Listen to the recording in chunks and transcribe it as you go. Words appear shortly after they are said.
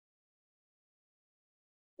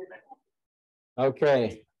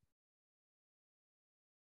Okay.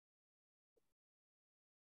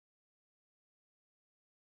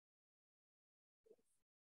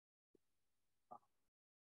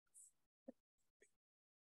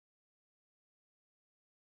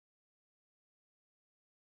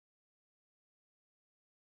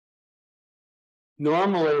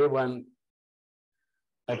 Normally, when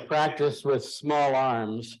I practice with small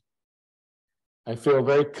arms, I feel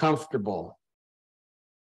very comfortable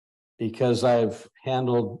because I've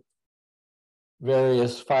handled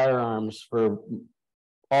various firearms for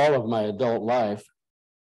all of my adult life.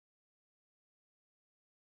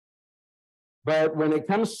 But when it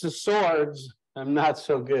comes to swords, I'm not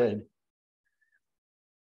so good.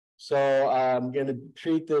 So I'm going to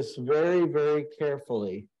treat this very, very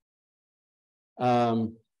carefully.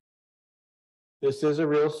 This is a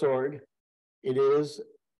real sword. It is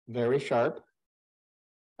very sharp.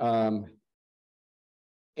 And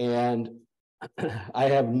I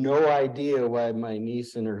have no idea why my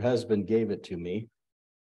niece and her husband gave it to me.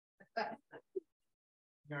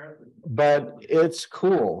 But it's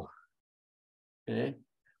cool. Okay.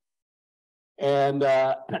 And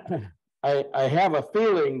I have a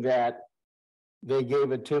feeling that they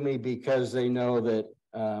gave it to me because they know that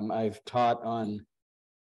I've taught on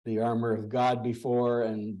the armor of God before,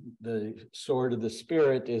 and the sword of the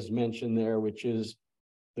Spirit is mentioned there, which is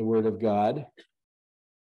the word of God.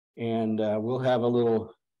 And we'll have a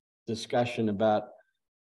little discussion about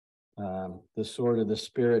the sword of the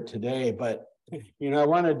Spirit today. But, I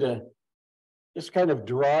wanted to just kind of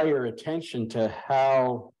draw your attention to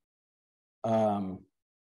how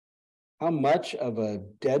much of a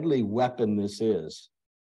deadly weapon this is.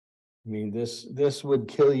 I mean, this would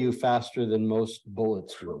kill you faster than most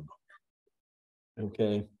bullets would.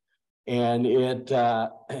 Okay. And the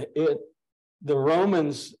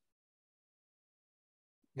Romans,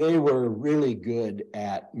 they were really good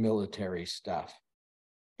at military stuff.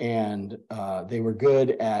 And they were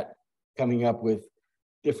good at coming up with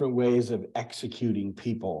different ways of executing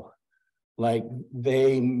people. Like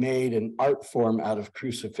they made an art form out of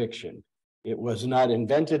crucifixion. It was not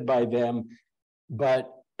invented by them,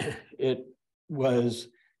 but it was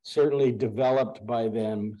certainly developed by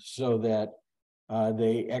them so that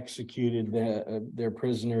they executed their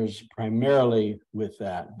prisoners primarily with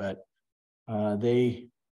that. But they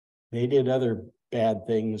did other bad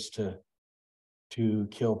things to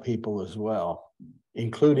kill people as well,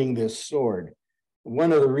 including this sword.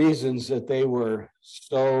 One of the reasons that they were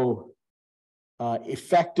so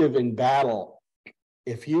effective in battle,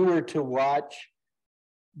 if you were to watch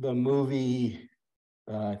the movie,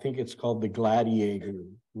 I think it's called The Gladiator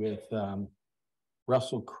with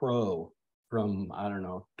Russell Crowe from,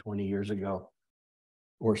 20 years ago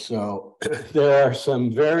or so, there are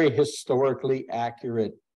some very historically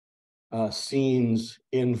accurate scenes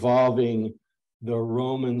involving the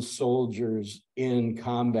Roman soldiers in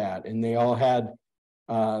combat. And they all had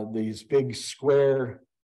these big square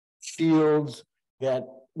shields that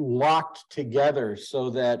locked together so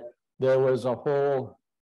that there was a whole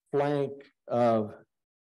flank of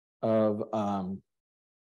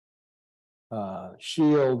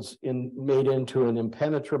shields made into an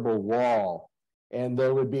impenetrable wall. And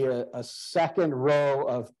there would be a second row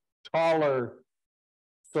of taller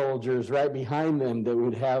soldiers right behind them that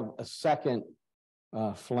would have a second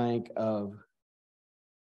flank of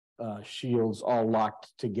shields all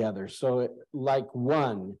locked together. So like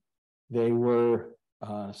one, they were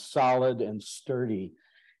solid and sturdy.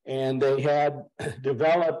 And they had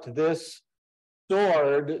developed this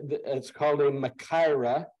sword, it's called a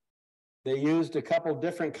Machaira. They used a couple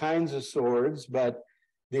different kinds of swords, but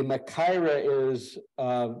the Machaira is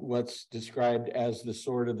what's described as the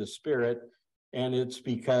sword of the Spirit. And it's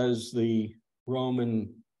because the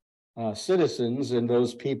Roman citizens and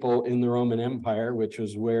those people in the Roman Empire, which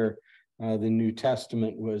was where the New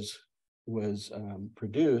Testament was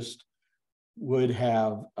produced, would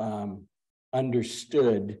have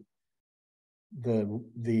understood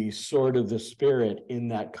the sword of the Spirit in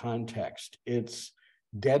that context. It's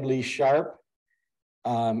deadly sharp.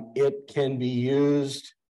 It can be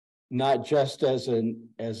used not just as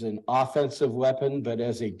an offensive weapon, but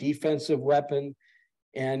as a defensive weapon.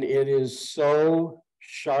 And it is so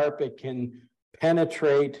sharp, it can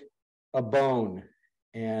penetrate a bone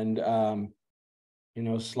and,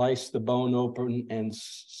 slice the bone open and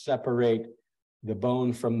separate the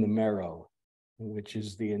bone from the marrow, which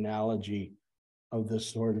is the analogy of the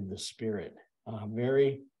sword of the Spirit.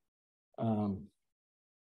 Very,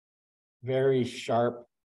 very sharp,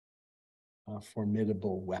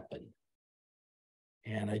 formidable weapon.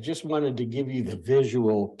 And I just wanted to give you the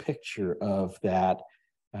visual picture of that.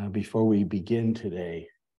 before we begin today.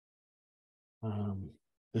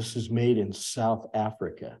 This is made in South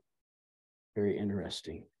Africa. Very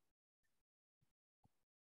interesting.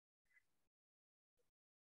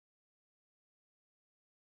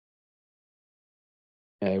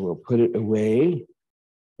 I will put it away.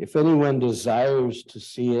 If anyone desires to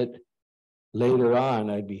see it later on,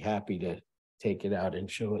 I'd be happy to take it out and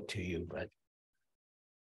show it to you, but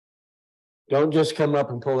don't just come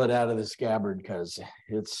up and pull it out of the scabbard because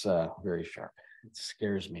it's very sharp. It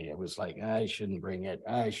scares me. It was like, I shouldn't bring it.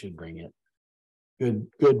 I should bring it.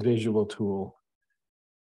 Good visual tool.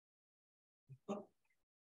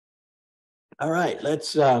 All right,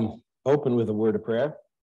 let's open with a word of prayer.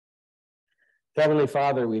 Heavenly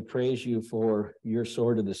Father, we praise you for your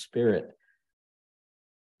sword of the Spirit,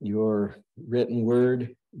 your written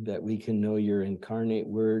word, that we can know your incarnate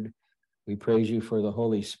word. We praise you for the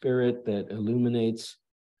Holy Spirit that illuminates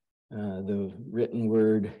the written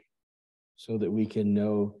word so that we can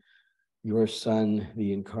know your Son,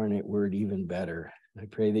 the incarnate word, even better. I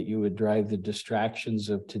pray that you would drive the distractions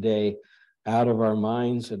of today out of our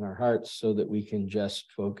minds and our hearts so that we can just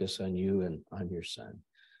focus on you and on your Son.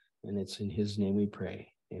 And it's in his name we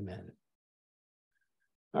pray. Amen.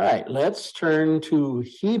 All right, let's turn to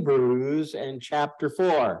Hebrews and chapter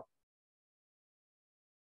 4.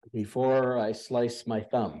 Before I slice my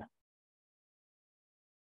thumb.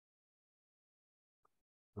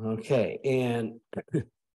 Okay, and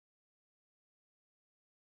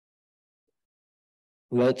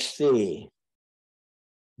let's see.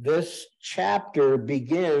 This chapter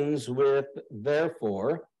begins with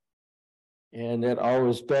therefore, and it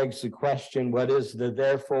always begs the question, what is the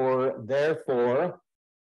therefore? Therefore,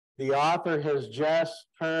 the author has just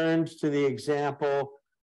turned to the example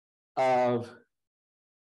of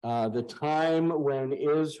the time when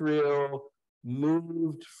Israel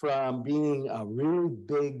moved from being a really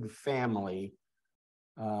big family,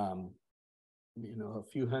 a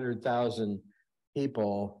few 100,000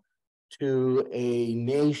 people, to a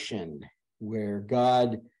nation where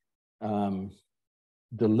God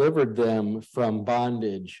delivered them from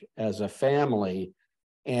bondage as a family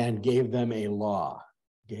and gave them a law,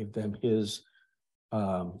 gave them his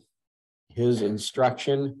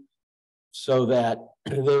instruction, so that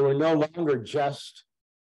they were no longer just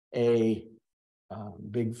a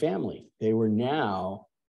big family. They were now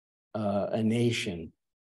a nation.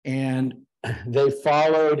 And they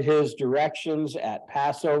followed his directions at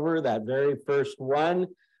Passover, that very first one,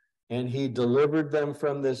 and he delivered them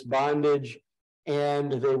from this bondage,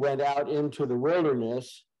 and they went out into the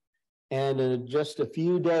wilderness. And in just a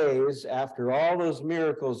few days, after all those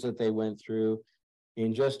miracles that they went through,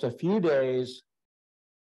 in just a few days,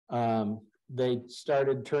 they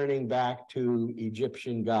started turning back to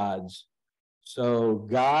Egyptian gods. So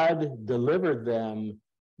God delivered them,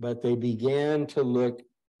 but they began to look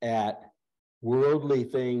at worldly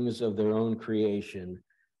things of their own creation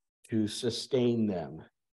to sustain them.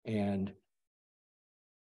 And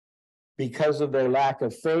because of their lack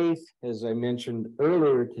of faith, as I mentioned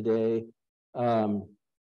earlier today,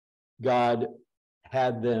 God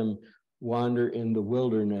had them wander in the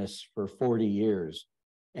wilderness for 40 years.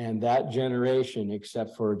 And that generation,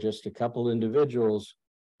 except for just a couple individuals,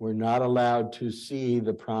 were not allowed to see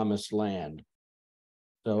the promised land.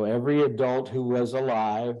 So every adult who was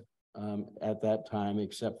alive at that time,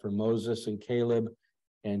 except for Moses and Caleb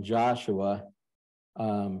and Joshua,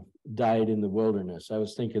 died in the wilderness. I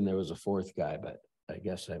was thinking there was a fourth guy, but I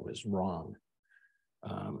guess I was wrong.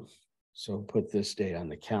 So put this day on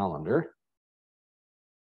the calendar.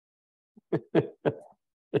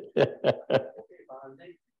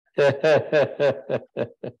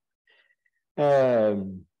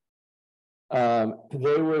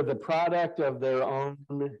 They were the product of their own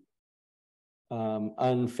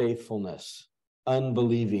unfaithfulness,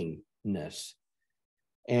 unbelievingness.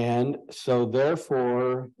 And so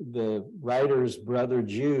therefore, the writer's brother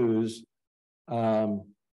Jews,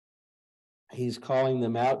 he's calling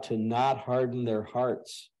them out to not harden their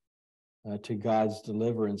hearts to God's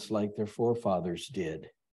deliverance like their forefathers did,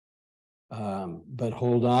 but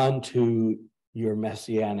hold on to your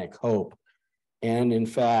messianic hope. And in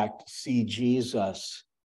fact, see Jesus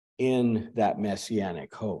in that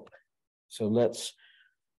messianic hope. So let's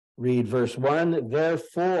read verse 1.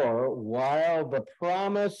 Therefore, while the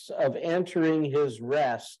promise of entering his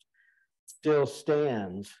rest still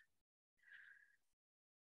stands,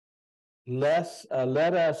 let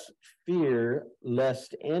us fear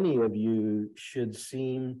lest any of you should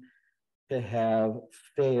seem to have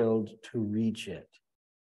failed to reach it.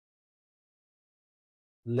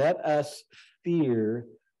 Let us fear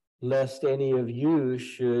lest any of you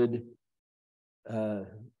should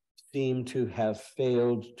seem to have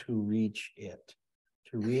failed to reach it,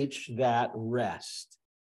 to reach that rest.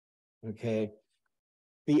 Okay.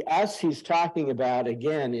 The us he's talking about,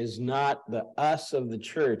 again, is not the us of the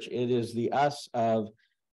church. It is the us of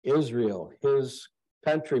Israel, his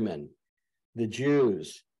countrymen, the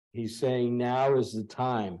Jews. He's saying now is the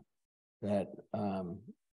time that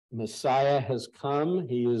Messiah has come.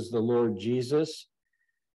 He is the Lord Jesus,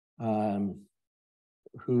 who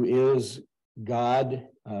is God,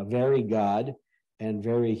 very God and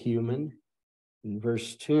very human. In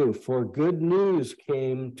verse 2, for good news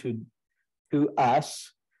came to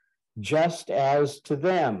us just as to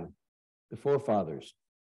them, the forefathers.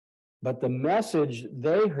 But the message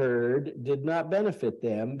they heard did not benefit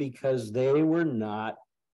them because they were not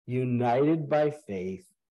united by faith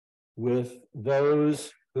with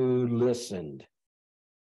those who listened.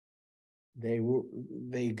 They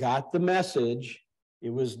got the message,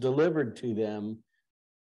 it was delivered to them,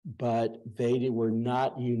 but they were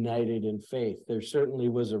not united in faith. There certainly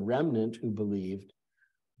was a remnant who believed,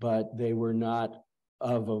 but they were not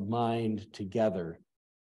of a mind together.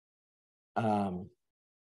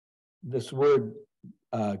 This word,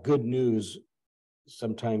 good news,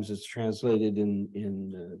 sometimes it's translated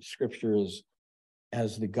in Scripture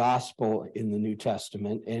as the gospel in the New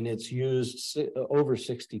Testament, and it's used over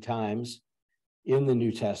 60 times in the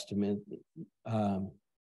New Testament.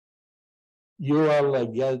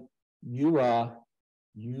 Legelizo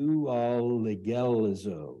or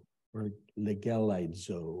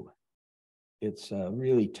legelizo. It's a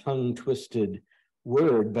really tongue-twisted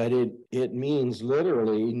word, but it means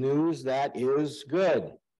literally news that is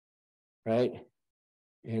good, right?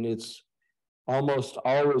 And it's almost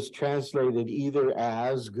always translated either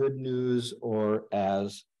as good news or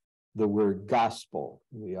as the word gospel.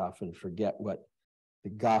 We often forget what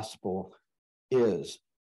the gospel is.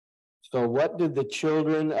 So what did the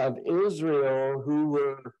children of Israel who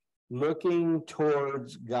were looking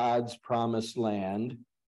towards God's promised land,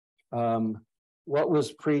 what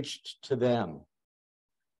was preached to them?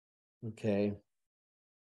 Okay.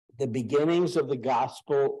 The beginnings of the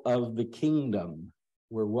gospel of the kingdom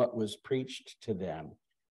were what was preached to them,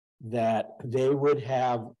 that they would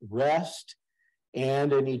have rest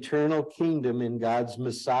and an eternal kingdom in God's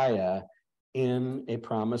Messiah in a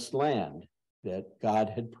promised land that God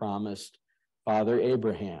had promised Father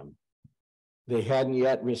Abraham. They hadn't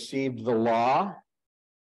yet received the law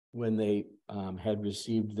when they had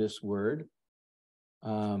received this word.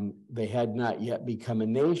 They had not yet become a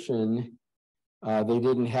nation. They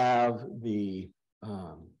didn't have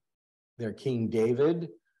their King David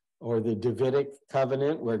or the Davidic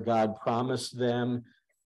covenant where God promised them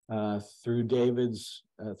through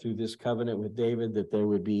this covenant with David that there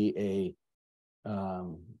would be a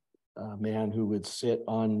man who would sit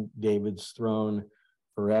on David's throne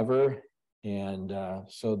forever. And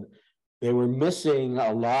so they were missing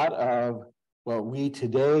a lot of what we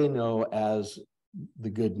today know as the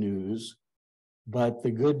good news. But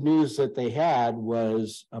the good news that they had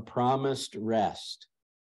was a promised rest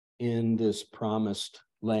in this promised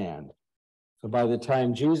land. So by the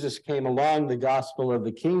time Jesus came along, the gospel of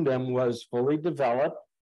the kingdom was fully developed.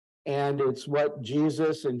 And it's what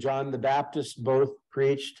Jesus and John the Baptist both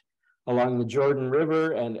preached along the Jordan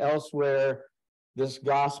River and elsewhere. This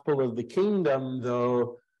gospel of the kingdom,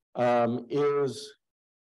 though, is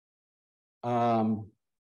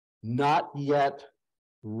not yet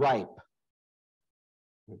ripe.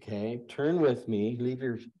 Okay, turn with me, leave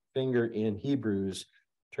your finger in Hebrews,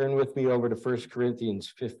 turn with me over to 1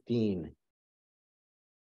 Corinthians 15.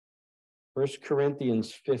 1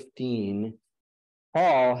 Corinthians 15,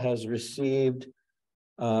 Paul has received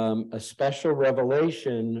a special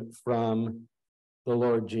revelation from the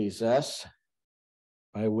Lord Jesus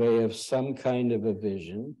by way of some kind of a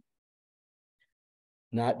vision,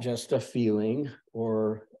 not just a feeling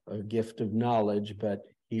or a gift of knowledge, but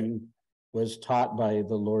he was taught by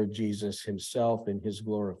the Lord Jesus himself in his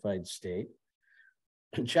glorified state.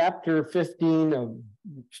 Chapter 15,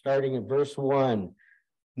 starting at verse 1.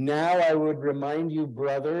 Now I would remind you,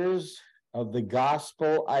 brothers, of the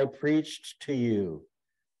gospel I preached to you,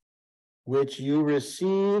 which you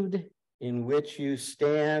received, in which you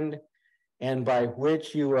stand, and by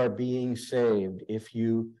which you are being saved, if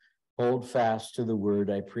you hold fast to the word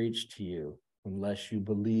I preached to you, unless you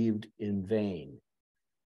believed in vain.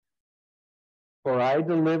 For I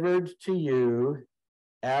delivered to you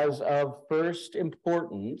as of first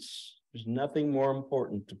importance, there's nothing more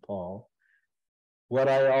important to Paul, what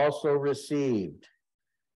I also received,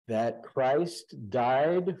 that Christ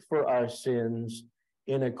died for our sins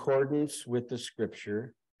in accordance with the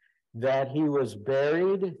scripture, that he was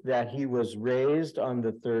buried, that he was raised on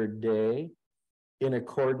the third day in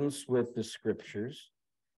accordance with the scriptures,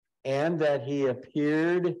 and that he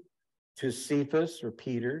appeared to Cephas or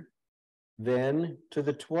Peter, then to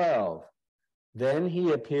the 12. Then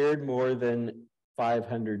he appeared more than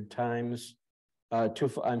 500 times,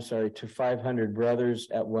 to 500 brothers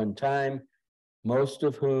at one time, most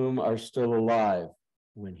of whom are still alive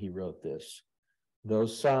when he wrote this, though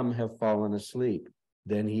some have fallen asleep.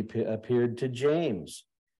 Then he appeared to James,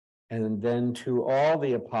 and then to all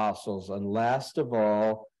the apostles, and last of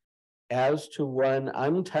all, as to one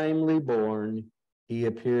untimely born, he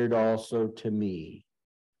appeared also to me.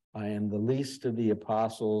 I am the least of the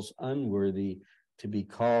apostles, unworthy to be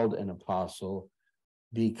called an apostle,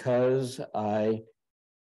 because I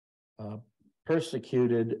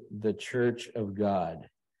persecuted the church of God.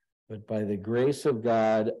 But by the grace of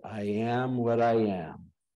God, I am what I am.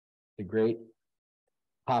 The great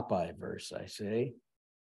Popeye verse, I say.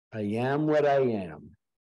 I am what I am.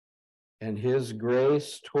 And his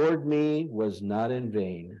grace toward me was not in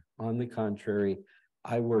vain. On the contrary,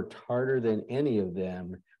 I worked harder than any of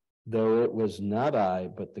them, though it was not I,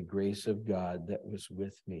 but the grace of God that was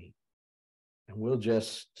with me. And we'll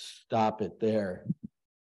just stop it there.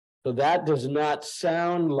 So that does not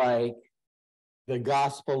sound like the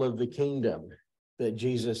gospel of the kingdom that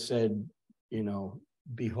Jesus said,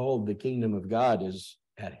 behold, the kingdom of God is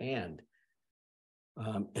at hand.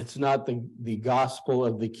 It's not the gospel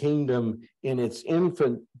of the kingdom in its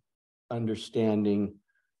infant understanding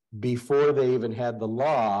before they even had the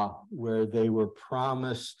law, where they were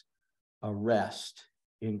promised a rest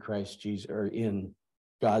in Christ Jesus, or in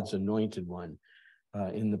God's anointed one,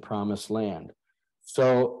 in the promised land.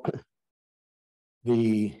 So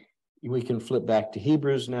we can flip back to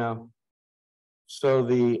Hebrews now. So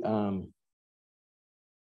the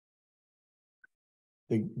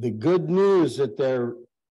good news that their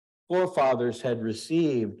forefathers had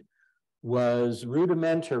received was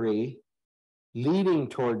rudimentary, leading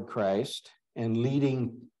toward Christ and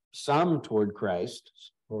leading some toward Christ,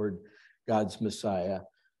 toward God's Messiah,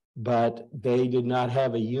 but they did not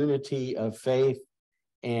have a unity of faith,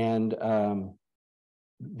 and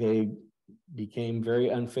they became very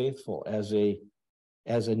unfaithful as a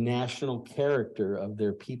national character of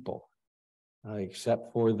their people,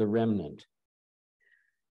 except for the remnant.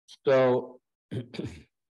 So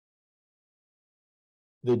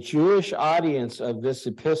the Jewish audience of this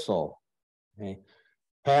epistle,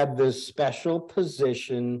 had this special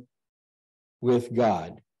position with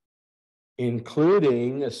God,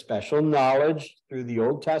 including a special knowledge through the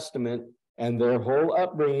Old Testament and their whole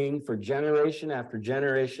upbringing for generation after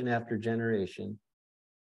generation after generation,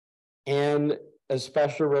 and a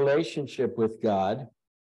special relationship with God,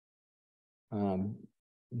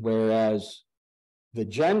 whereas the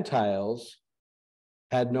Gentiles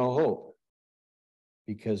had no hope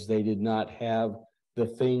because they did not have the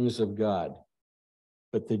things of God,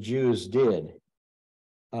 but the Jews did.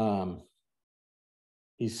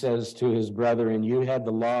 He says to his brethren, you had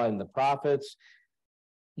the law and the prophets.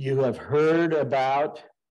 You have heard about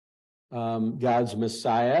God's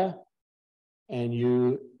Messiah,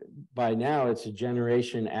 and by now it's a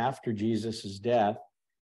generation after Jesus' death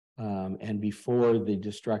and before the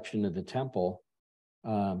destruction of the temple.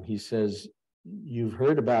 He says, you've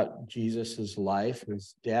heard about Jesus's life,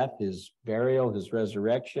 his death, his burial, his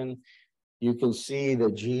resurrection. You can see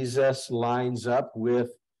that Jesus lines up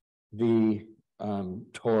with the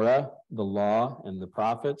Torah, the law, and the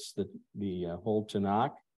prophets, the whole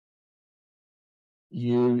Tanakh.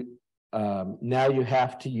 Now you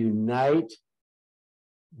have to unite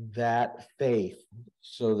that faith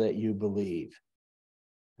so that you believe.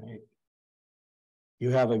 Right? You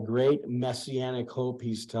have a great messianic hope,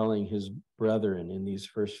 he's telling his brethren in these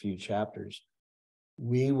first few chapters.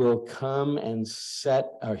 He will come and set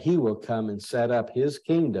up his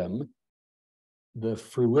kingdom, the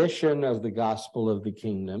fruition of the gospel of the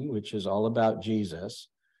kingdom, which is all about Jesus,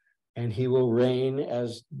 and he will reign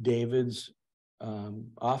as David's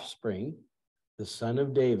offspring, the son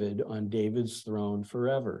of David, on David's throne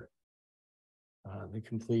forever. The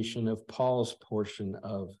completion of Paul's portion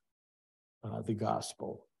of the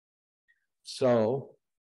gospel. So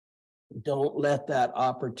don't let that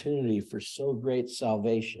opportunity for so great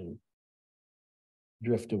salvation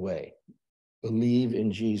drift away. Believe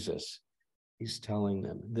in Jesus. He's telling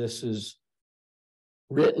them. This is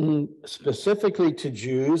written specifically to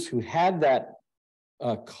Jews who had that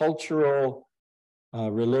cultural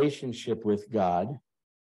relationship with God.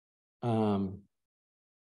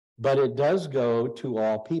 But it does go to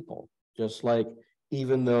all people, just like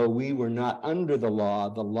even though we were not under the law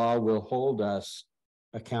will hold us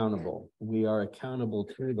accountable. We are accountable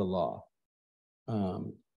to the law.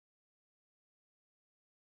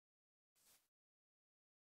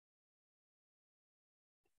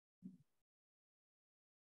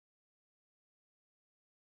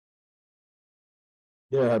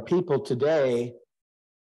 There are people today,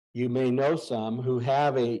 you may know some, who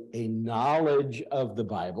have a knowledge of the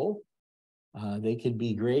Bible. They could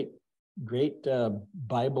be great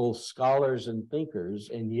Bible scholars and thinkers,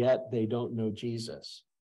 and yet they don't know Jesus.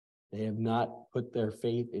 They have not put their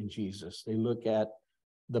faith in Jesus. They look at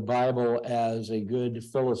the Bible as a good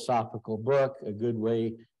philosophical book, a good way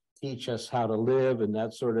to teach us how to live and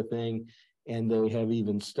that sort of thing. And they have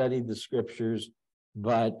even studied the scriptures,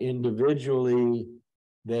 but individually,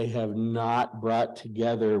 they have not brought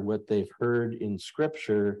together what they've heard in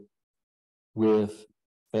scripture with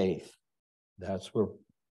faith. That's where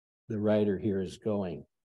the writer here is going.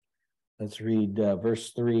 Let's read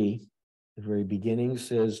verse 3. The very beginning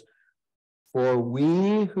says, "For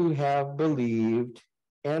we who have believed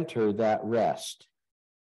enter that rest."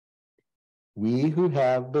 We who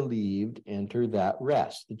have believed enter that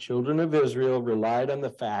rest. The children of Israel relied on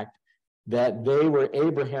the fact that they were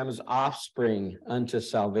Abraham's offspring unto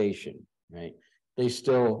salvation, right? They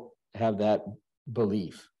still have that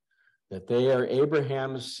belief that they are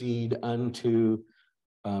Abraham's seed unto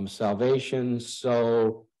salvation,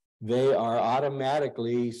 so they are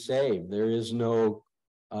automatically saved. There is no,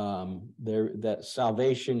 that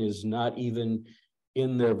salvation is not even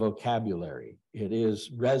in their vocabulary. It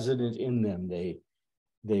is resident in them,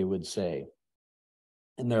 they would say.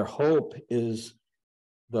 And their hope is,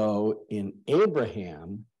 though, in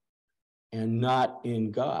Abraham and not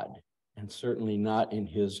in God, and certainly not in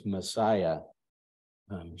his Messiah,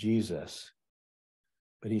 Jesus.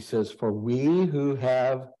 But he says, "For we who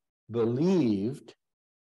have believed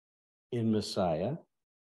in Messiah,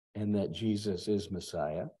 and that Jesus is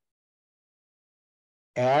Messiah,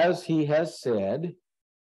 as he has said,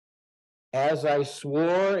 as I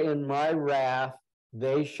swore in my wrath,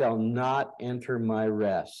 they shall not enter my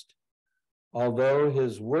rest. Although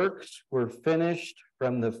his works were finished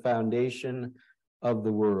from the foundation of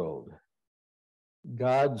the world."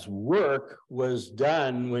 God's work was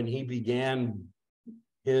done when he began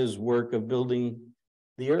his work of building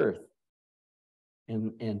the earth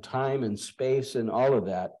and time and space and all of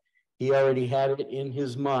that. He already had it in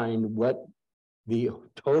his mind what the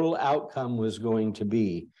total outcome was going to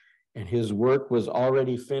be, and his work was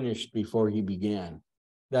already finished before he began.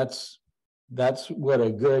 That's what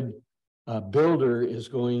a good builder is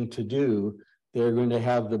going to do. They're going to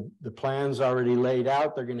have the plans already laid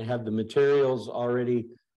out. They're going to have the materials already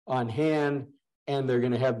on hand, and they're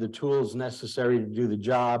going to have the tools necessary to do the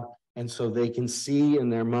job. And so they can see in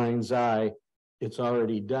their mind's eye, it's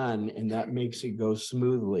already done, and that makes it go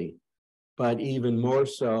smoothly. But even more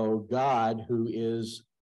so, God, who is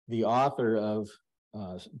the author of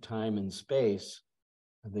time and space,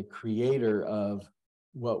 the creator of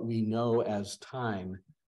what we know as time,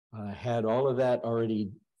 had all of that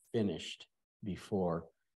already finished before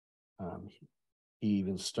he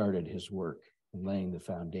even started his work in laying the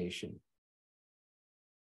foundation.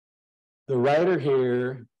 The writer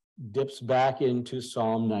here dips back into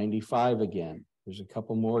Psalm 95 again. There's a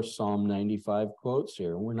couple more Psalm 95 quotes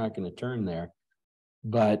here. We're not going to turn there,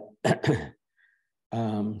 but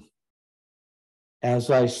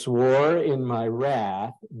as I swore in my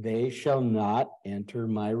wrath, they shall not enter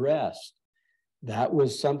my rest. That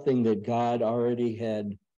was something that God already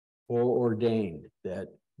had foreordained, that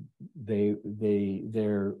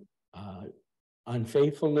their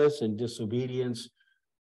unfaithfulness and disobedience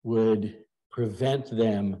would prevent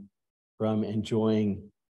them from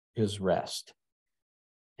enjoying his rest.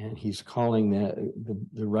 And he's calling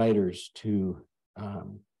the writers to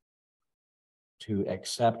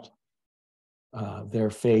accept their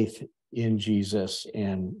faith in Jesus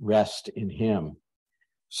and rest in him.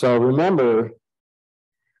 So remember,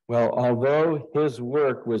 well, although his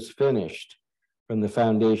work was finished from the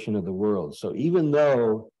foundation of the world, so even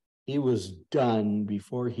though he was done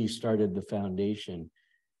before he started the foundation,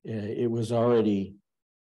 it was already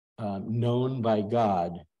known by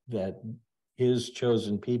God that his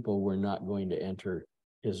chosen people were not going to enter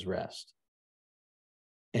his rest.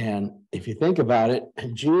 And if you think about it,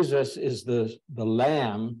 Jesus is the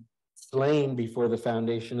lamb slain before the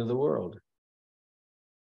foundation of the world.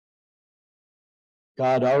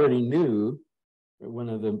 God already knew, one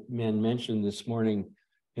of the men mentioned this morning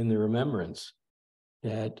in the remembrance,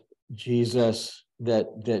 that Jesus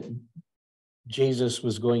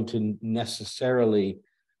was going to necessarily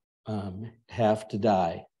have to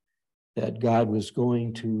die, that God was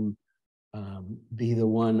going to be the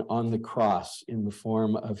one on the cross in the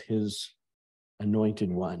form of his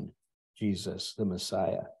anointed one, Jesus, the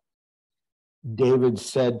Messiah. David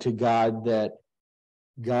said to God that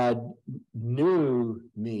God knew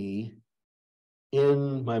me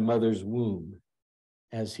in my mother's womb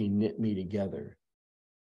as he knit me together.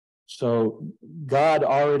 So God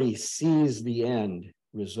already sees the end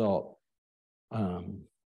result,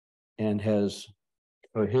 and has,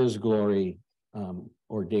 for his glory,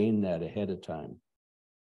 ordained that ahead of time,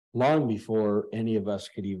 long before any of us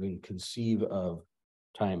could even conceive of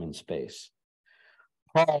time and space.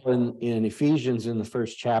 Paul in Ephesians in the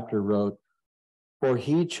first chapter wrote, "For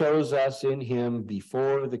he chose us in him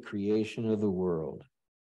before the creation of the world,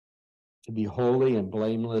 to be holy and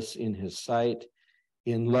blameless in his sight.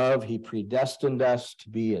 In love, he predestined us to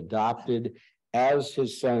be adopted as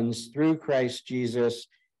his sons through Christ Jesus,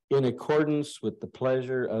 in accordance with the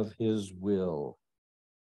pleasure of his will."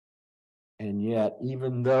 And yet,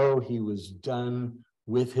 even though he was done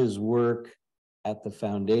with his work at the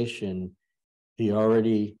foundation, he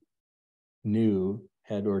already knew,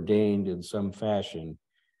 had ordained in some fashion,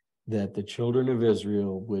 that the children of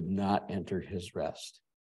Israel would not enter his rest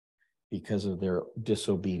because of their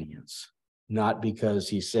disobedience. Not because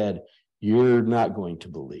he said, "You're not going to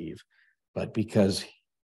believe," but because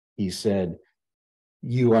he said,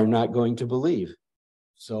 "You are not going to believe,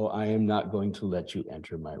 so I am not going to let you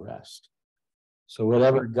enter my rest." So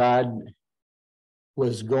whatever God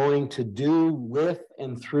was going to do with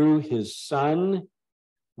and through his Son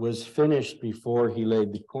was finished before he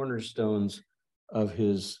laid the cornerstones of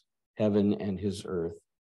his heaven and his earth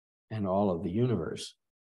and all of the universe,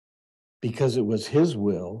 because it was his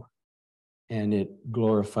will and it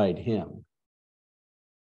glorified him.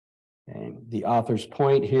 And the author's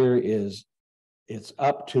point here is it's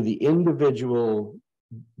up to the individual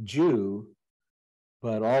Jew,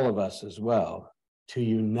 but all of us as well, to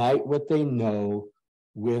unite what they know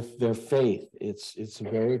with their faith. It's a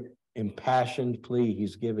very impassioned plea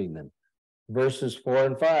he's giving them. Verses 4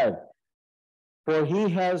 and 5. "For he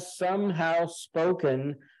has somehow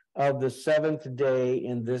spoken of the seventh day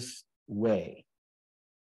in this way.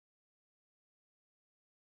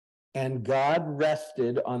 And God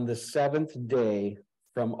rested on the seventh day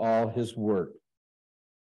from all his work."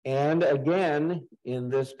 And again, in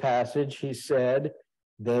this passage, he said,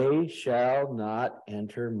 "They shall not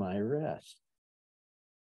enter my rest."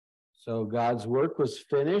 So God's work was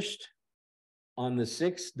finished on the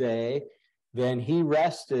sixth day. Then he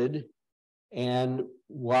rested and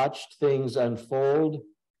watched things unfold,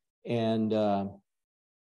 and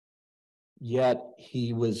yet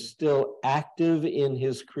he was still active in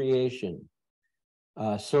his creation.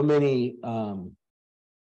 So many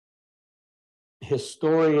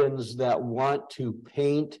historians that want to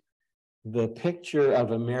paint the picture of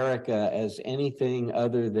America as anything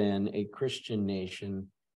other than a Christian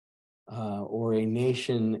nation, or a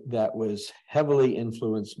nation that was heavily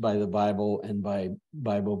influenced by the Bible and by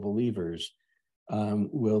Bible believers,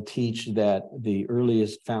 will teach that the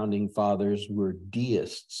earliest founding fathers were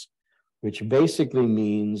deists, which basically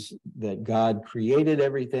means that God created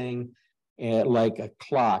everything like a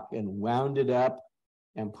clock and wound it up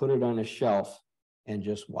and put it on a shelf and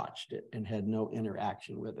just watched it and had no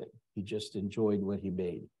interaction with it. He just enjoyed what he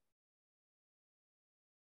made.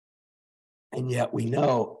 And yet we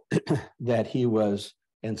know that he was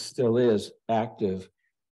and still is active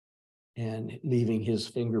and leaving his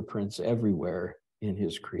fingerprints everywhere in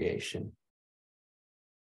his creation.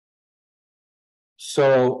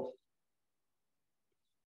 So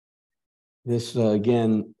this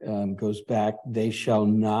again goes back, "They shall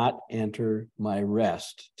not enter my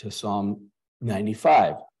rest," to Psalm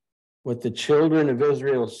 95. What the children of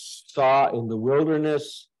Israel saw in the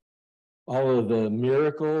wilderness, all of the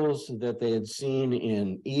miracles that they had seen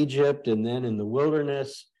in Egypt and then in the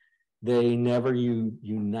wilderness, they never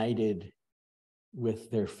united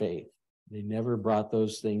with their faith. They never brought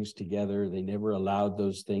those things together. They never allowed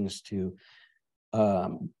those things to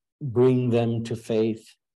bring them to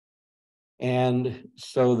faith. And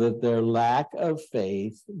so that their lack of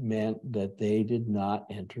faith meant that they did not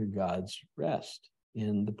enter God's rest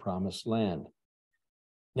in the promised land.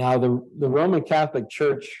 Now, the Roman Catholic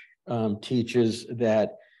Church teaches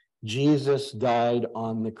that Jesus died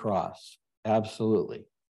on the cross. Absolutely.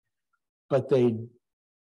 But they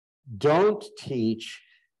don't teach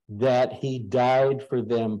that he died for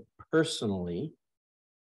them personally,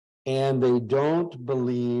 and they don't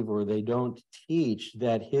believe, or they don't teach,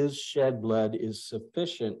 that his shed blood is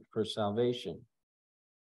sufficient for salvation.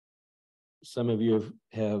 Some of you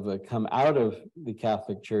have come out of the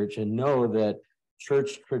Catholic Church and know that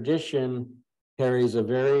church tradition carries a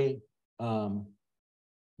very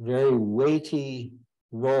very weighty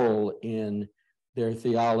role in their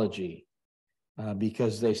theology,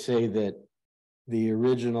 because they say that the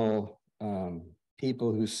original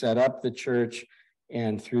people who set up the church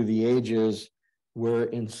and through the ages were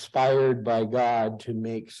inspired by God to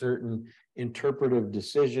make certain interpretive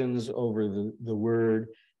decisions over the word.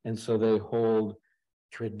 And so they hold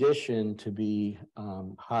tradition to be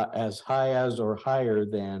as high as or higher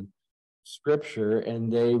than scripture,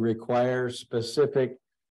 and they require specific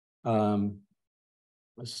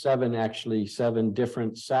seven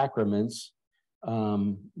different sacraments,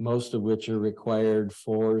 most of which are required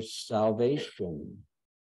for salvation,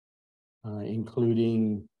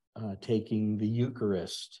 including taking the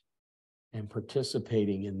Eucharist and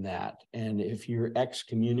participating in that. And if you're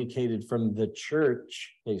excommunicated from the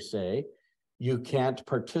church, they say, you can't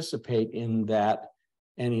participate in that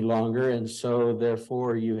any longer, and so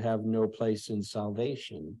therefore you have no place in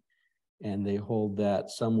salvation. And they hold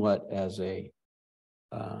that somewhat as a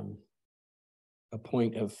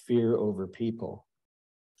point of fear over people.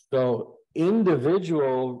 So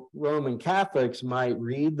individual Roman Catholics might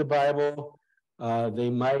read the Bible, they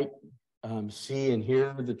might see and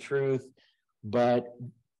hear the truth, but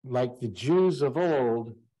like the Jews of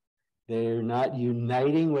old, they're not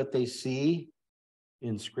uniting what they see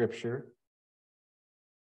in Scripture,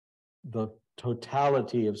 the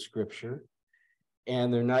totality of Scripture,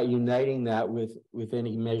 and they're not uniting that with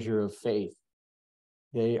any measure of faith.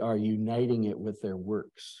 They are uniting it with their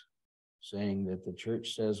works, saying that the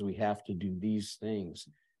church says we have to do these things.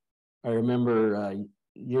 I remember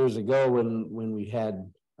years ago when we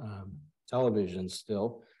had television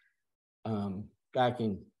still, back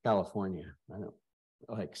in California. I don't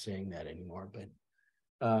like saying that anymore, but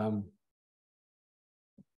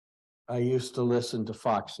I used to listen to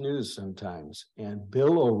Fox News sometimes, and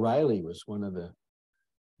Bill O'Reilly was one of the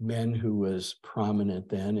men who was prominent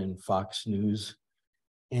then in Fox News,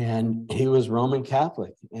 and he was Roman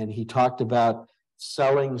Catholic, and he talked about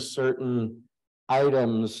selling certain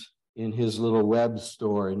items in his little web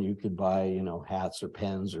store, and you could buy, hats or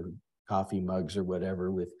pens or coffee mugs or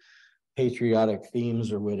whatever with patriotic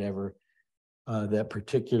themes or whatever that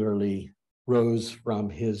particularly rose from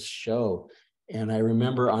his show. And I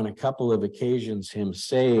remember on a couple of occasions him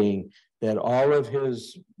saying that all of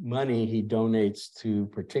his money he donates to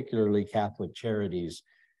particularly Catholic charities,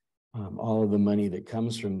 all of the money that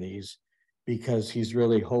comes from these, because he's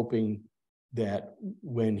really hoping that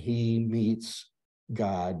when he meets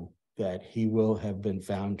God, that he will have been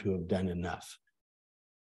found to have done enough.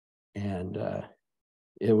 And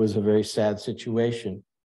it was a very sad situation,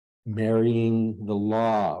 marrying the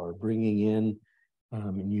law or bringing in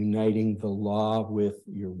and uniting the law with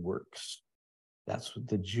your works. That's what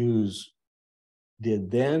the Jews did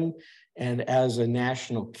then. And as a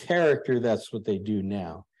national character, that's what they do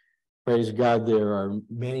now. Praise God, there are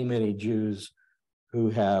many, many Jews who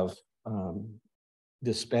have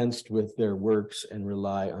dispensed with their works and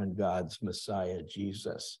rely on God's Messiah,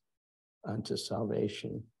 Jesus, unto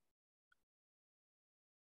salvation.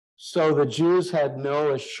 So the Jews had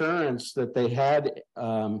no assurance that they had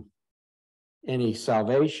any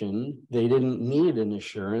salvation. They didn't need an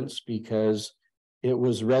assurance because it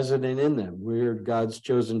was resident in them. We're God's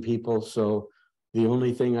chosen people, so the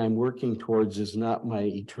only thing I'm working towards is not my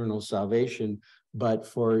eternal salvation, but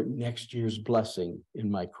for next year's blessing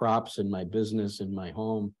in my crops, in my business, in my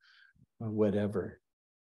home, whatever.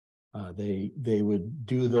 They would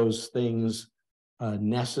do those things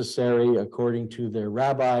necessary according to their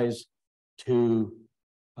rabbis to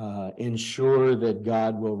ensure that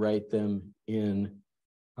God will write them in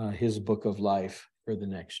his book of life for the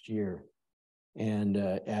next year. And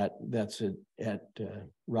that's at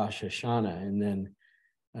Rosh Hashanah. And then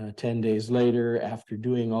 10 days later, after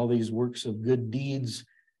doing all these works of good deeds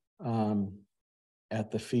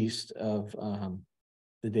at the feast of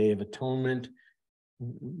the Day of Atonement,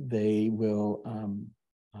 they will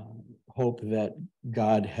hope that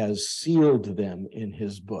God has sealed them in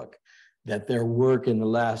his book, that their work in the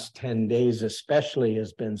last 10 days especially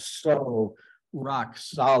has been so rock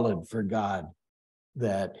solid for God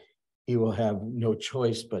that he will have no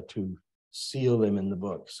choice but to seal them in the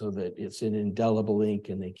book so that it's in indelible ink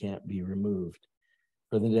and they can't be removed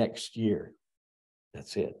for the next year.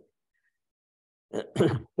 That's it.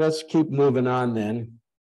 Let's keep moving on then.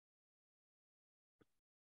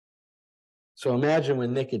 So imagine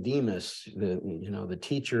when Nicodemus, the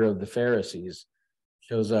teacher of the Pharisees,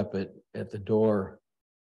 shows up at the door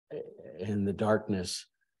in the darkness,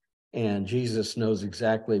 and Jesus knows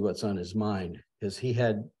exactly what's on his mind, because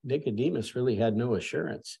Nicodemus really had no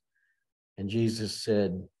assurance. And Jesus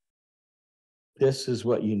said, this is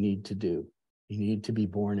what you need to do. You need to be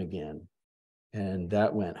born again. And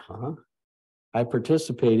that went, huh? I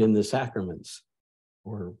participate in the sacraments,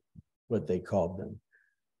 or what they called them.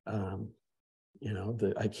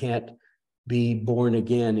 I can't be born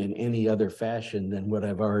again in any other fashion than what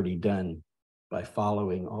I've already done by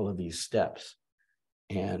following all of these steps.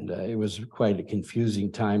 And it was quite a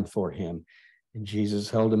confusing time for him. And Jesus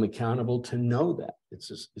held him accountable to know that.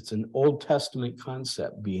 It's an Old Testament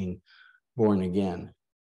concept, being born again.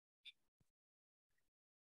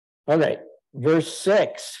 All right, verse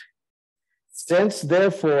 6. Since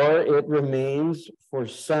therefore it remains for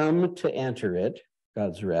some to enter it,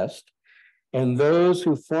 God's rest, and those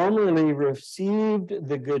who formerly received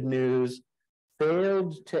the good news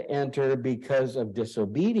failed to enter because of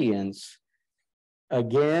disobedience,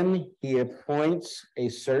 again he appoints a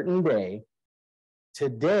certain day,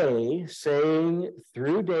 today, saying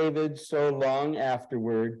through David so long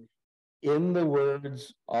afterward, in the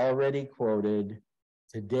words already quoted,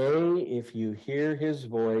 today, if you hear his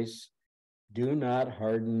voice, do not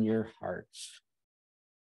harden your hearts.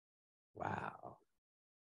 Wow.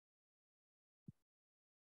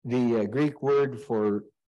 The Greek word for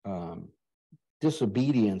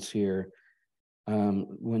disobedience here,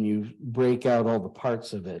 when you break out all the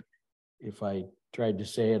parts of it, if I tried to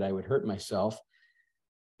say it, I would hurt myself.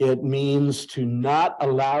 It means to not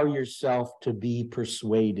allow yourself to be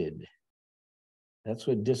persuaded. That's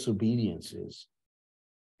what disobedience is.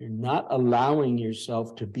 You're not allowing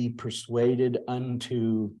yourself to be persuaded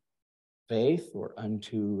unto faith or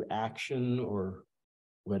unto action or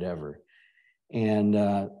whatever. And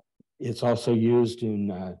it's also used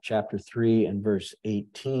in chapter 3 and verse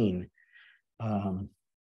 18.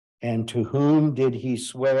 And to whom did he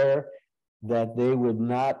swear that they would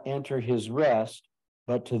not enter his rest,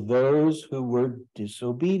 but to those who were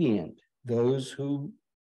disobedient, those who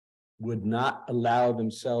would not allow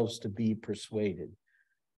themselves to be persuaded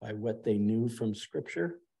by what they knew from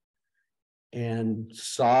Scripture and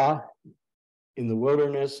saw in the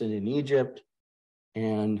wilderness and in Egypt,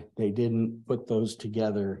 and they didn't put those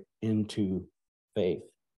together into faith.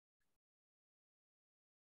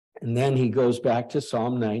 And then he goes back to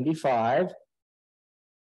Psalm 95.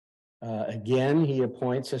 Again, he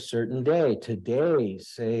appoints a certain day, today,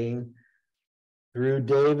 saying, through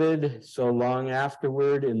David, so long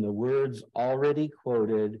afterward, in the words already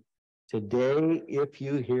quoted, today, if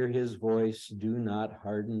you hear his voice, do not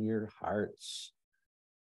harden your hearts.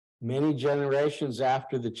 Many generations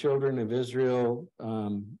after the children of Israel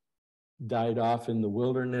died off in the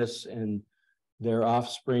wilderness and their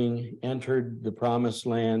offspring entered the promised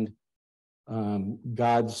land,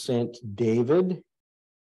 God sent David,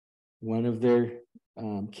 one of their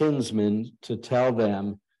kinsmen, to tell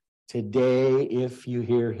them, today, if you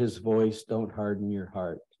hear his voice, don't harden your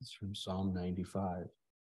heart. It's from Psalm 95.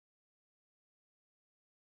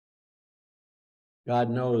 God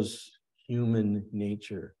knows human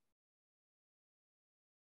nature.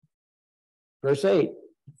 Verse 8,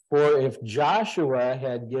 for if Joshua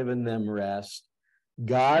had given them rest,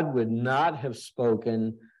 God would not have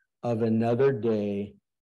spoken of another day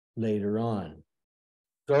later on.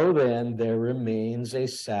 So then there remains a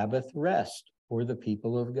Sabbath rest for the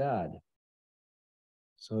people of God.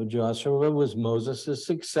 So Joshua was Moses'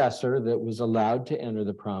 successor that was allowed to enter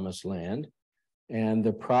the promised land, and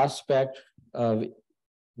the prospect of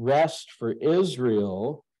rest for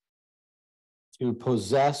Israel to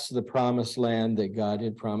possess the promised land that God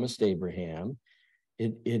had promised Abraham,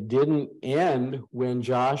 it didn't end when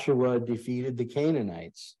Joshua defeated the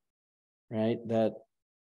Canaanites, right? That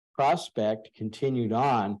prospect continued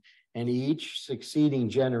on, and each succeeding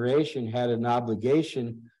generation had an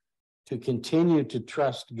obligation to continue to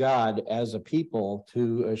trust God as a people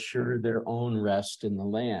to assure their own rest in the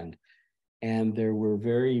land. And there were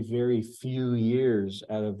very, very few years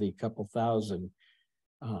out of the couple thousand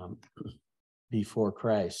before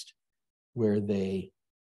Christ where they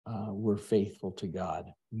were faithful to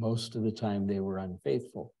God. Most of the time they were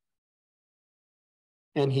unfaithful.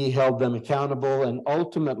 And he held them accountable, and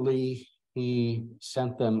ultimately he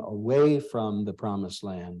sent them away from the promised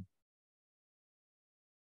land.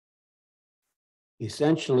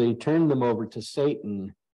 Essentially turned them over to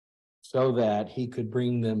Satan so that he could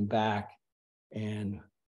bring them back, and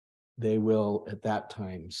they will at that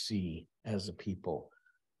time see as a people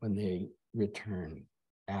when they return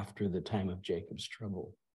after the time of Jacob's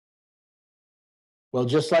trouble. Well,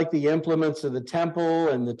 just like the implements of the temple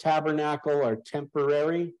and the tabernacle are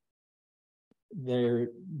temporary, they're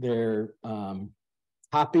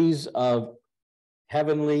copies of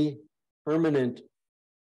heavenly permanent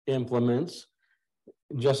implements.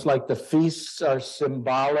 just like the feasts are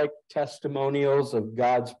symbolic testimonials of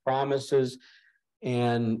God's promises,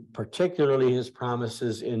 and particularly his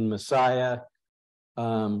promises in Messiah,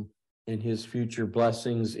 and his future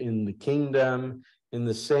blessings in the kingdom. In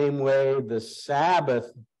the same way, the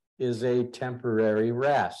Sabbath is a temporary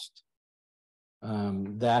rest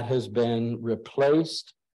that has been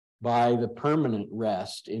replaced by the permanent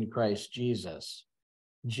rest in Christ Jesus.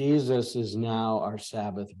 Jesus is now our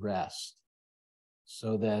Sabbath rest,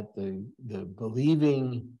 so that the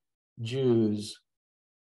believing Jews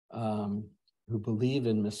who believe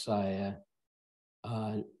in Messiah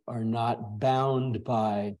are not bound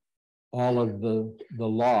by all of the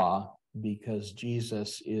law, because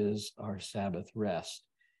Jesus is our Sabbath rest.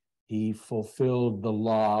 He fulfilled the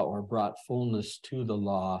law, or brought fullness to the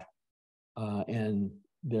law, and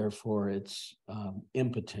therefore it's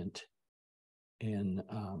impotent in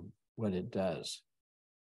what it does.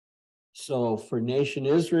 So for nation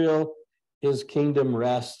Israel, his kingdom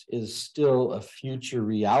rest is still a future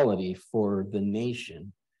reality for the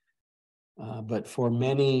nation. But for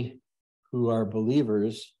many who are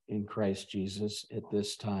believers in Christ Jesus at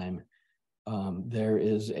this time, there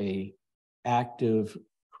is a active,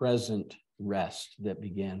 present rest that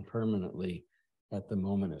began permanently at the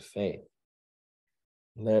moment of faith.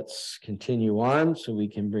 Let's continue on so we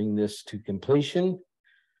can bring this to completion.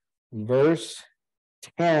 Verse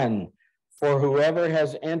 10, for whoever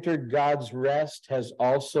has entered God's rest has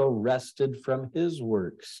also rested from his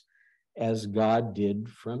works, as God did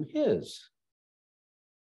from his.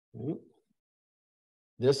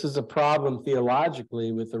 This is a problem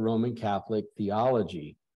theologically with the Roman Catholic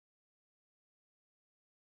theology.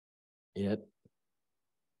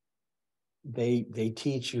 They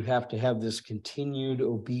teach you have to have this continued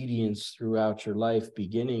obedience throughout your life,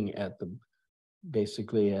 beginning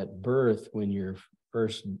basically at birth, when you're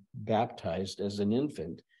first baptized as an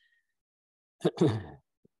infant.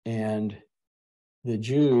 And the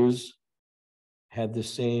Jews had the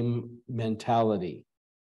same mentality.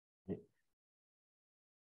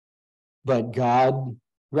 But God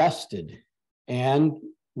rested. And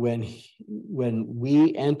when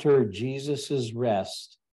we enter Jesus's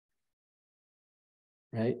rest,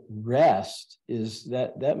 right? Rest is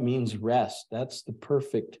that means rest. That's the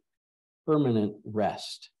perfect, permanent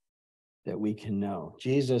rest that we can know.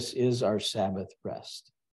 Jesus is our Sabbath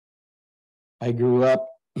rest. I grew up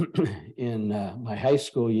in my high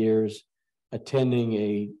school years attending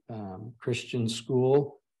a Christian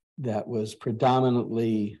school that was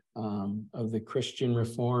predominantly of the Christian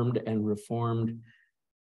Reformed and Reformed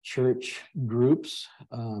church groups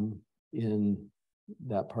in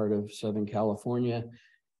that part of Southern California.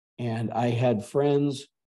 And I had friends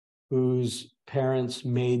whose parents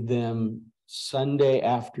made them Sunday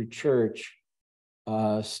after church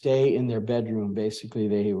stay in their bedroom. Basically,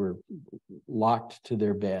 they were locked to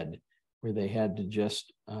their bed, where they had to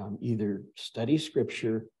just either study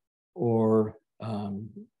scripture or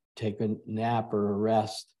take a nap or a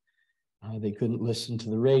rest. They couldn't listen to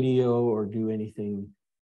the radio or do anything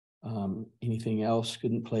else,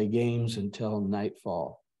 couldn't play games until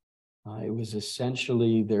nightfall. It was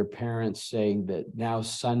essentially their parents saying that now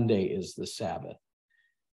Sunday is the Sabbath,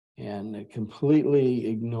 and completely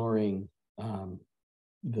ignoring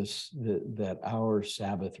that our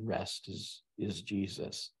Sabbath rest is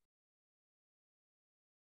Jesus.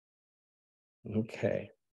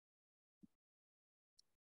 Okay.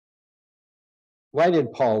 Why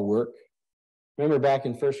did Paul work? Remember back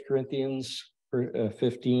in 1 Corinthians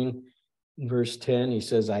 15, verse 10, he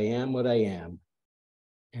says, I am what I am,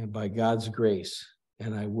 and by God's grace,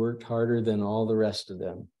 and I worked harder than all the rest of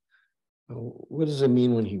them. What does it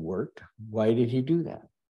mean when he worked? Why did he do that?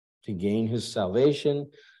 To gain his salvation,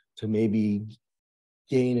 to maybe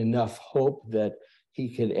gain enough hope that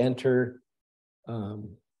he could enter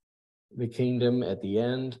the kingdom at the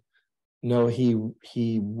end? No,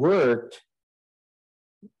 he worked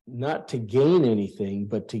not to gain anything,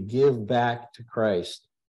 but to give back to Christ,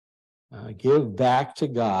 give back to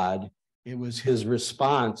God. It was his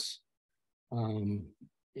response.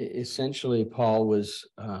 Essentially, Paul was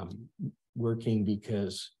working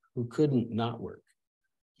because who couldn't not work?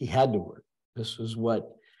 He had to work. This was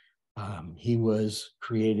what he was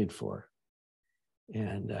created for.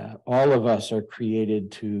 And all of us are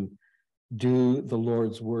created to do the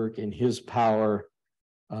Lord's work in his power,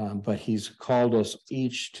 but he's called us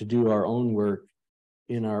each to do our own work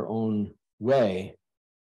in our own way,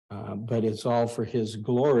 but it's all for his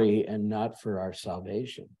glory and not for our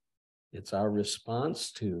salvation. It's our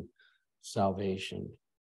response to salvation.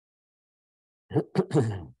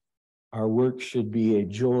 Our work should be a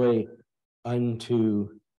joy unto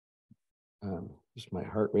Is my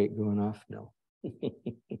heart rate going off? No.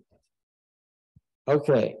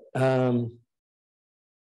 Okay.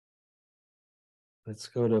 Let's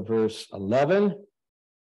go to verse 11.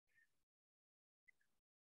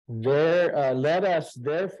 Let us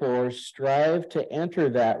therefore strive to enter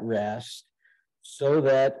that rest, so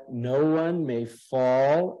that no one may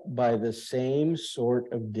fall by the same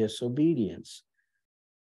sort of disobedience,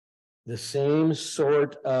 the same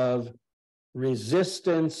sort of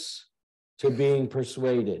resistance to being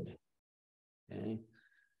persuaded. Okay?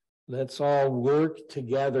 Let's all work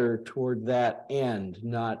together toward that end,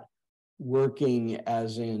 not working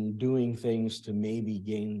as in doing things to maybe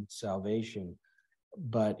gain salvation,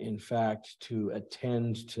 but in fact to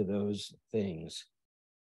attend to those things.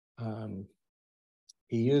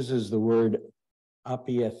 He uses the word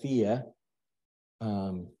apiathia,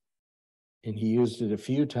 and he used it a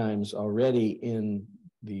few times already in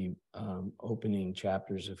the opening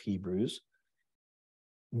chapters of Hebrews.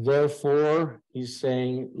 Therefore, he's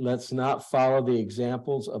saying, let's not follow the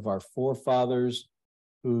examples of our forefathers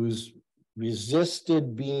who's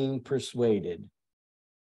resisted being persuaded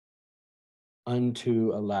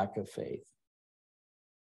unto a lack of faith.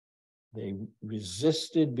 They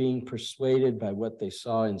resisted being persuaded by what they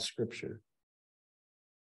saw in Scripture.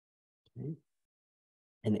 Okay?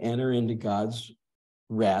 And enter into God's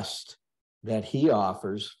rest that he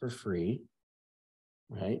offers for free,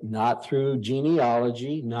 right? Not through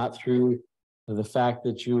genealogy, not through the fact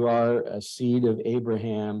that you are a seed of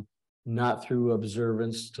Abraham, not through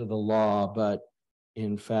observance to the law, but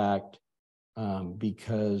in fact,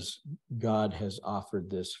 because God has offered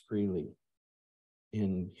this freely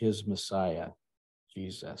in his Messiah,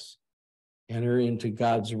 Jesus. Enter into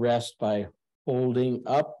God's rest by holding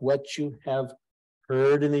up what you have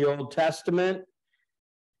heard in the Old Testament,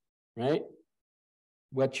 right?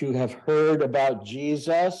 What you have heard about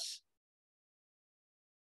Jesus,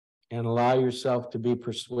 and allow yourself to be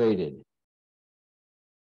persuaded.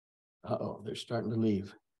 Uh-oh, they're starting to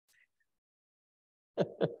leave.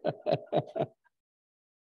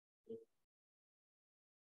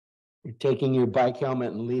 You're taking your bike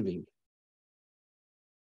helmet and leaving.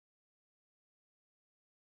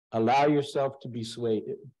 Allow yourself to be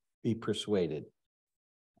persuaded.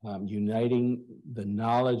 Uniting the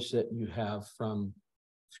knowledge that you have from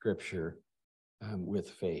Scripture with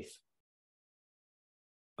faith.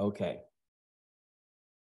 Okay.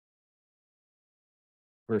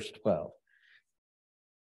 Verse 12.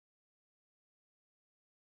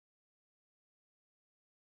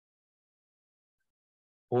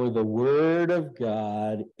 For the word of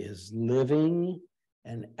God is living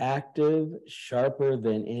and active, sharper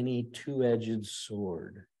than any two-edged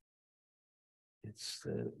sword. It's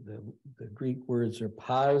the Greek words are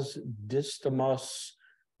pas distamos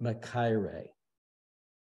makaire,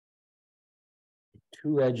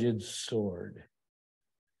 two-edged sword,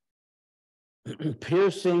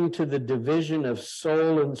 piercing to the division of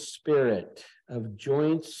soul and spirit, of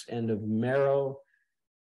joints and of marrow,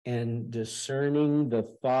 and discerning the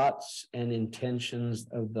thoughts and intentions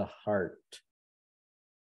of the heart.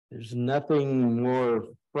 There's nothing more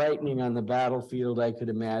frightening on the battlefield I could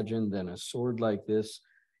imagine than a sword like this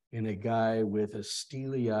in a guy with a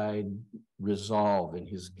steely-eyed resolve in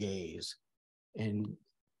his gaze, and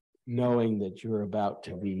knowing that you're about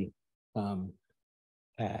to be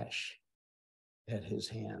ash at his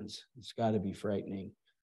hands. It's got to be frightening.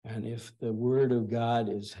 And if the word of God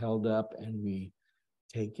is held up and we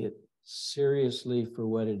take it seriously for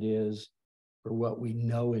what it is, for what we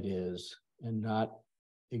know it is, and not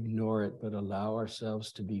ignore it, but allow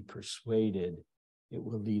ourselves to be persuaded, it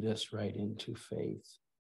will lead us right into faith,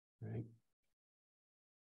 right?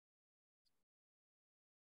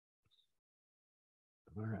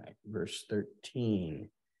 All right, verse 13.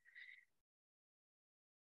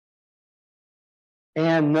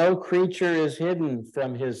 And no creature is hidden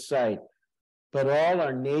from his sight, but all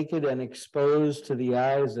are naked and exposed to the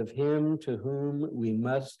eyes of him to whom we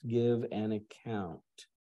must give an account.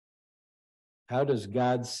 How does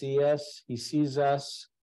God see us? He sees us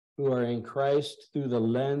who are in Christ through the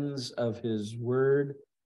lens of his word,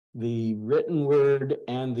 the written word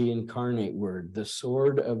and the incarnate word, the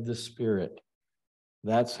sword of the Spirit.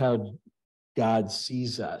 That's how God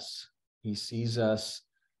sees us. He sees us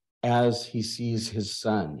as he sees his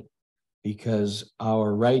Son, because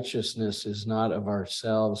our righteousness is not of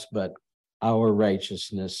ourselves, but our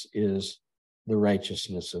righteousness is the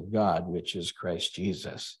righteousness of God, which is Christ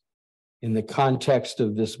Jesus. In the context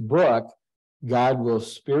of this book, God will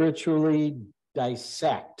spiritually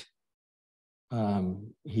dissect.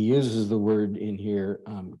 He uses the word in here,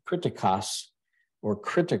 kritikos, or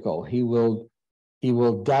critical. He will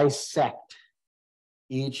dissect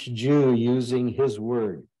each Jew using his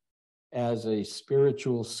word as a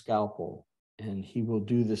spiritual scalpel, and he will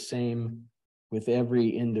do the same with every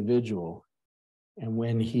individual. And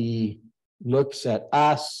when he looks at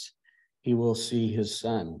us, he will see his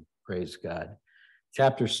son. Praise God.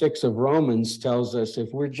 Chapter 6 of Romans tells us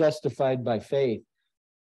if we're justified by faith,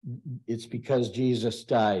 it's because Jesus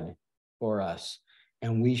died for us.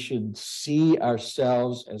 And we should see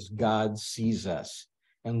ourselves as God sees us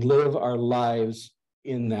and live our lives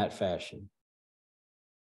in that fashion.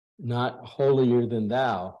 Not holier than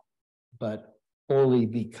thou, but holy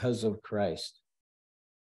because of Christ.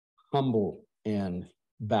 Humble and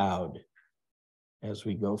bowed as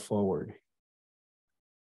we go forward.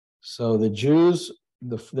 So the Jews,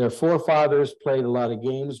 their forefathers played a lot of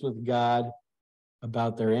games with God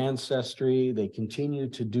about their ancestry. They continue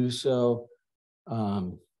to do so.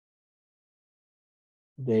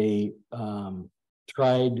 They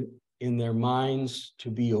tried in their minds to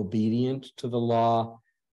be obedient to the law,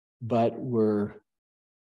 but were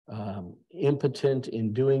impotent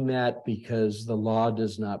in doing that because the law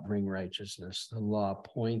does not bring righteousness. The law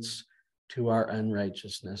points to our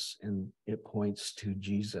unrighteousness, and it points to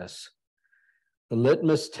Jesus. The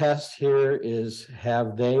litmus test here is,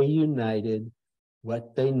 have they united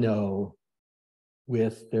what they know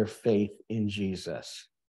with their faith in Jesus?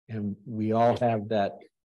 And we all have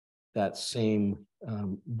that same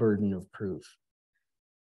burden of proof.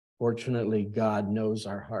 Fortunately, God knows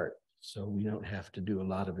our heart, so we don't have to do a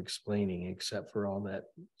lot of explaining except for all that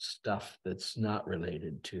stuff that's not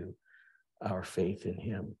related to our faith in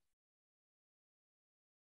him.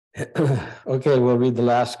 Okay, we'll read the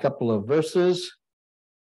last couple of verses.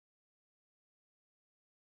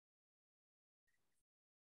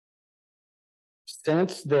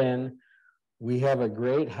 Since then, we have a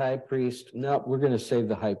great high priest. No, we're going to save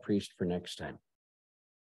the high priest for next time.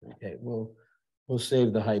 Okay, we'll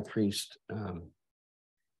save the high priest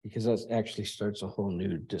because that actually starts a whole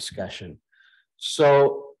new discussion.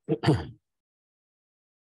 So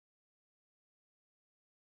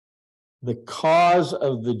the cause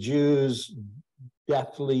of the Jews'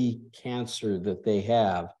 deathly cancer that they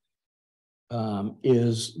have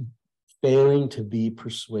is failing to be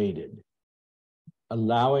persuaded,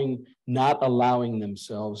 not allowing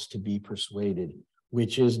themselves to be persuaded,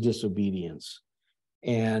 which is disobedience.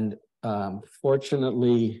 And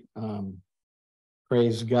fortunately,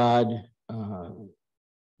 praise God,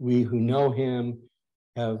 we who know him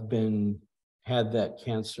have had that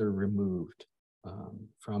cancer removed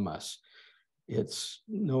from us. It's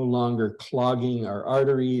no longer clogging our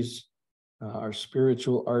arteries, our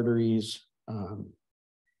spiritual arteries,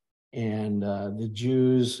 and the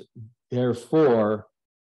Jews, therefore,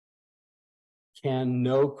 can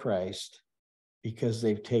know Christ because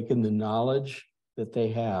they've taken the knowledge that they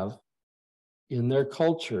have in their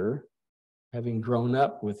culture, having grown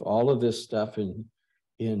up with all of this stuff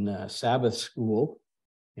in Sabbath school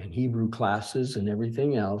and Hebrew classes and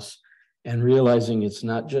everything else, and realizing it's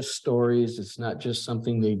not just stories, it's not just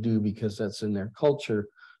something they do because that's in their culture,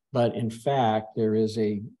 but in fact, there is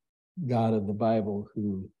a God of the Bible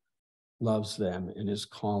who loves them and is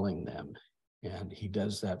calling them, and he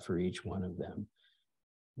does that for each one of them,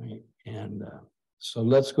 right? And so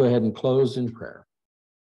let's go ahead and close in prayer.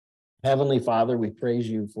 Heavenly Father, we praise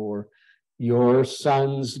you for your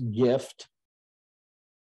Son's gift.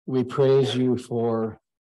 We praise you for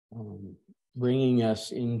bringing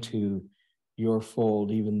us into your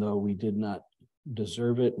fold, even though we did not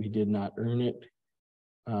deserve it, we did not earn it.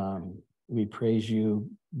 We praise you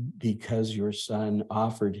because your Son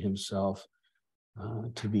offered himself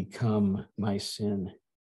to become my sin,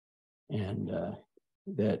 and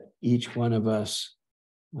that each one of us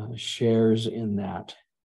shares in that,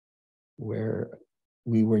 where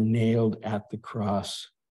we were nailed at the cross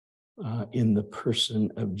in the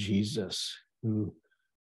person of Jesus, who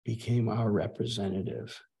became our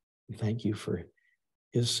representative. Thank you for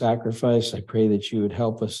his sacrifice. I pray that you would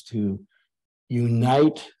help us to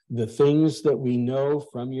unite the things that we know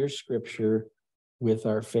from your scripture with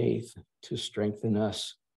our faith to strengthen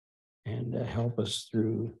us and help us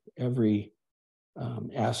through every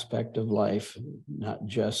aspect of life, not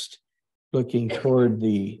just looking toward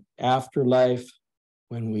the afterlife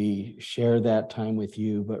when we share that time with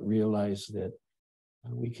you, but realize that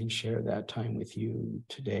we can share that time with you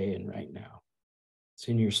today and right now. It's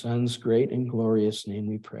in your Son's great and glorious name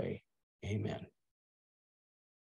we pray. Amen.